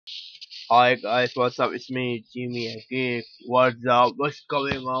Hi guys, what's up? It's me, Jimmy again. What's up? What's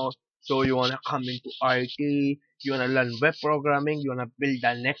going on? So you wanna come into IT? You wanna learn web programming? You wanna build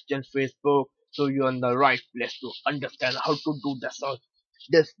the next gen Facebook? So you're in the right place to understand how to do this. So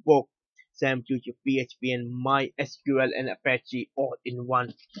this book, Sam Future PHP and MySQL and Apache all in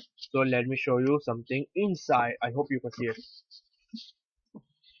one. So let me show you something inside. I hope you can see it.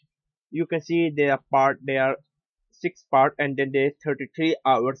 You can see they are six part and then they 33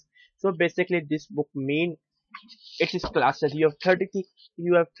 hours. So basically this book mean it is classes. You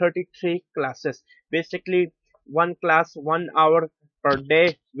have 33 classes. Basically one class 1 hour per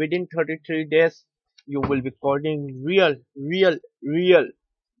day. Within 33 days you will be coding real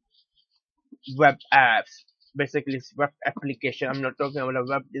web apps. Basically it's web application. I'm not talking about a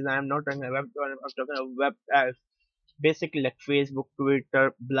web design. I'm not talking about web design, I'm talking about web apps. Basically like Facebook,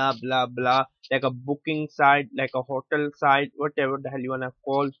 Twitter, blah blah blah, like a booking site, like a hotel site, whatever the hell you wanna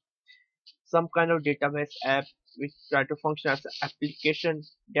call, some kind of database app which try to function as an application,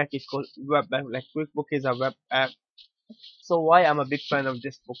 that is called web app. Like QuickBook is a web app. So why I'm a big fan of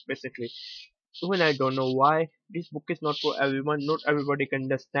this book basically, even I don't know why. This book is not for everyone. Not everybody can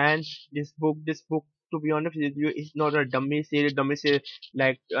understand this book. This book, to be honest with you, is not a dummy series. Dummy series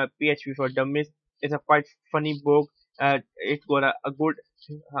like PHP for Dummies. It's a quite funny book. It got a good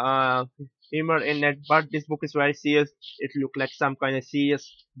uh, humor in it, but this book is very serious. It look like some kind of serious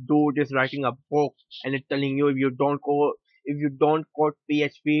dude is writing a book and it's telling you if you don't code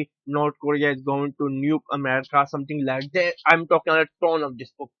PHP, North Korea is going to nuke America, something like that. I'm talking on a tone of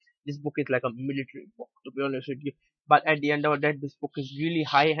this book. This book is like a military book, to be honest with you. But at the end of that, this book is really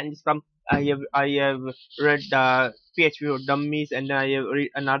high handsome. I have read the PHP for Dummies, and I have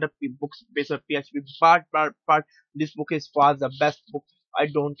read another books based on PHP. But this book is far the best book. I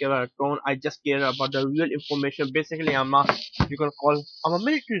don't care about tone. I just care about the real information. Basically, I'm a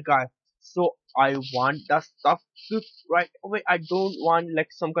military guy, so I want the stuff quick right away. I don't want like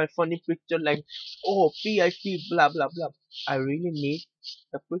some kind of funny picture like, oh, PHP blah blah blah. I really need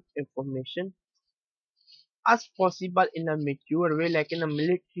the quick information as possible in a mature way, like in a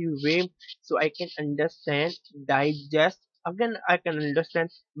military way, so I can understand, digest, again I can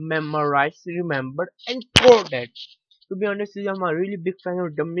understand, memorize, remember, and code it. To be honest with you, I'm a really big fan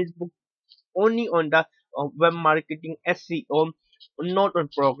of Dummies book, only on the web marketing SEO, not on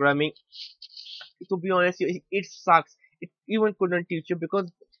programming. To be honest, it sucks. It even couldn't teach you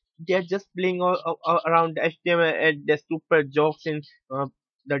because they're just playing around the HTML and the stupid jokes in uh,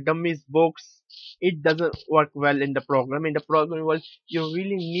 the dummies books. It doesn't work well in the program. In the program world, you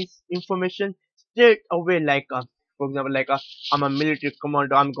really need information straight away. Like, for example, like I'm a military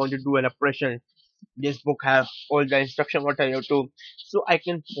commander. I'm going to do an operation. This book have all the instruction what I have to, so I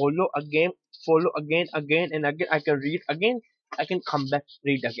can follow again and again. I can read again, I can come back,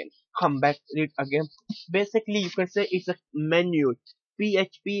 read again, come back, read again. Basically you can say it's a menu.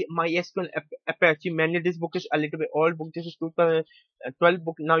 PHP, MySQL, Apache menu. This book is a little bit old book. This is 2012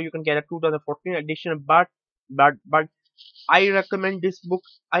 book. Now you can get a 2014 edition, but I recommend this book.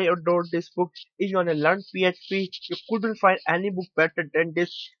 I adore this book. If you want to learn PHP, you couldn't find any book better than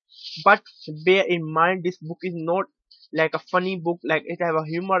this. But bear in mind, this book is not like a funny book. Like it have a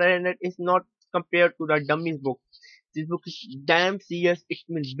humor in it. It's not compared to the dummies book. This book is damn serious. It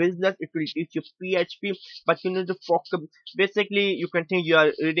means business. It will teach you PHP, but you need to focus. Basically, you can think you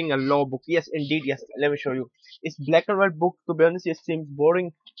are reading a law book. Yes, indeed. Yes, let me show you. It's black and white book. To be honest, it seems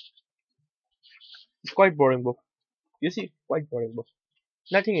boring. It's quite boring book. You see, quite boring book.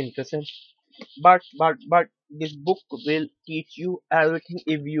 Nothing interesting. But this book will teach you everything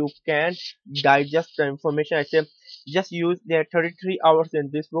if you can digest the information. I say just use their 33 hours in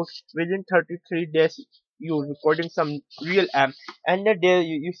this book. Within 33 days you recording some real app, and then there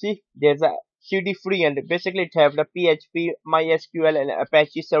you see there's a CD free, and basically it have the PHP, MySQL and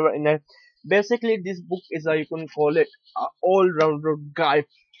Apache server in it. Basically this book is a, you can call it a all-rounder guide.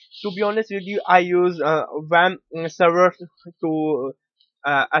 To be honest with you, I use WAM server to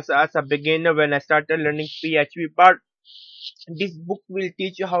as a beginner when I started learning PHP. But this book will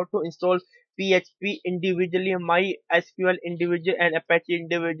teach you how to install PHP individually, MySQL individually, and Apache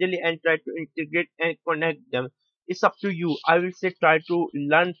individually, and try to integrate and connect them. It's up to you. I will say try to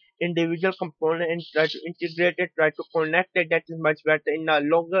learn individual component and try to integrate it, try to connect it. That is much better. In the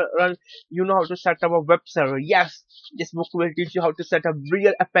longer run, you know how to set up a web server. Yes, this book will teach you how to set up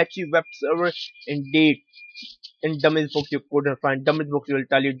real Apache web server. Indeed, in dummies books you couldn't find. Dummies books will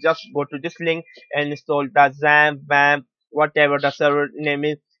tell you just go to this link and install the XAMPP, BAMP, whatever the server name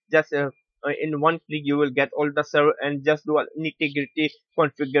is. Just in one click you will get all the server and just do a nitty gritty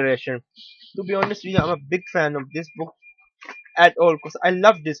configuration. To be honest with you, I'm a big fan of this book at all because I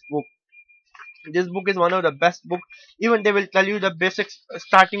love this book. This book is one of the best book. Even they will tell you the basics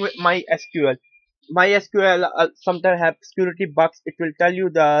starting with MySQL. MySQL sometimes have security bugs. It will tell you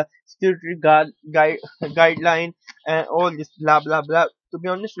the security guideline and all this blah blah blah. To be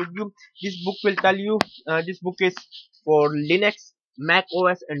honest with you, this book will tell you. This book is for Linux, Mac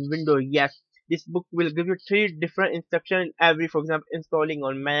OS, and Windows. Yes, this book will give you three different instructions every. For example, installing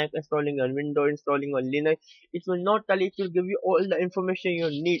on Mac, installing on Windows, installing on Linux. It will not tell you. It will give you all the information you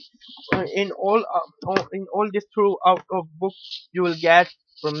need. In all this throughout of book you will get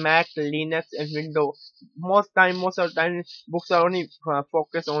from Mac, Linux, and Windows. Most of the time, books are only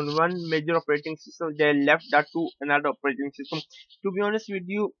focused on one major operating system. They left that to another operating system. To be honest with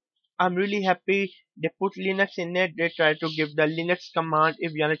you, I'm really happy they put Linux in it. They try to give the Linux command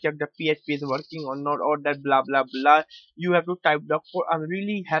if you wanna check the PHP is working or not, or that blah blah blah. You have to type the code. I'm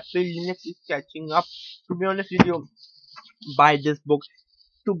really happy Linux is catching up. To be honest with you, buy this book.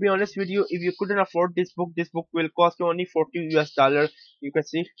 To be honest with you, if you couldn't afford this book will cost you only 40 US dollar. You can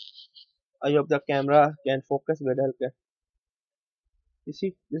see. I hope the camera can focus better. Okay. You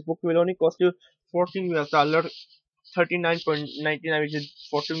see, this book will only cost you 14 US dollar, 39.99, which is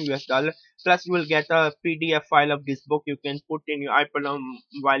 14 US dollar. Plus, you will get a PDF file of this book. You can put in your iPad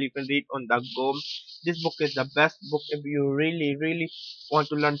while you can read on the go. This book is the best book if you really want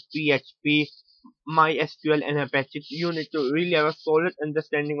to learn PHP, MySQL, and Apache. You need to really have a solid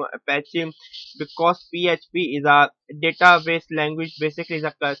understanding of Apache because PHP is a database language, basically is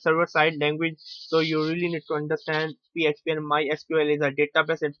a server-side language. So you really need to understand PHP, and MySQL is a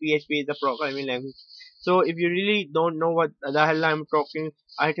database and PHP is a programming language. So if you really don't know what the hell I'm talking,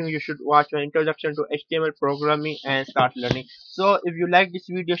 I think you should watch my introduction to HTML programming and start learning. So if you like this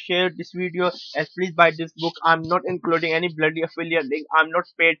video, share this video and please buy this book. I'm not including any bloody affiliate link. I'm not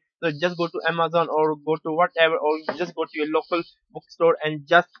paid. So just go to Amazon or go to whatever, or just go to your local bookstore and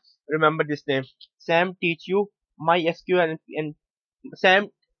just remember this name. Sam teach you MySQL and Sam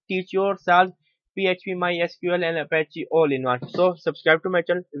teach yourself PHP, MySQL, and Apache all in one. So subscribe to my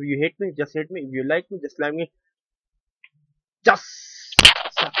channel. If you hate me, just hate me. If you like me, just like me. Just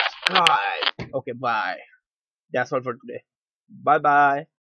subscribe. Okay, bye. That's all for today. Bye bye.